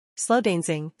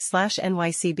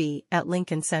SlowDancing/NYCB at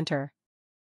Lincoln Center.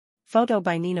 Photo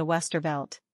by Nina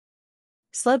Westervelt.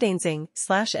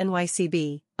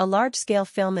 SlowDancing/NYCB, a large-scale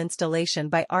film installation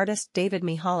by artist David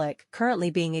Mihalik currently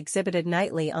being exhibited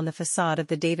nightly on the facade of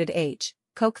the David H.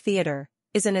 Koch Theater,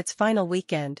 is in its final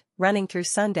weekend, running through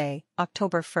Sunday,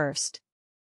 October 1st.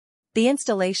 The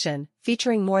installation,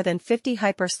 featuring more than 50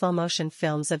 hyper-slow-motion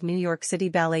films of New York City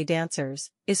ballet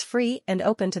dancers, is free and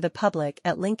open to the public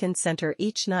at Lincoln Center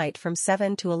each night from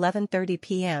 7 to 11:30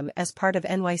 p.m. as part of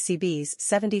NYCB's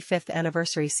 75th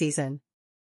anniversary season.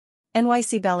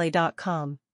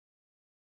 NYCballet.com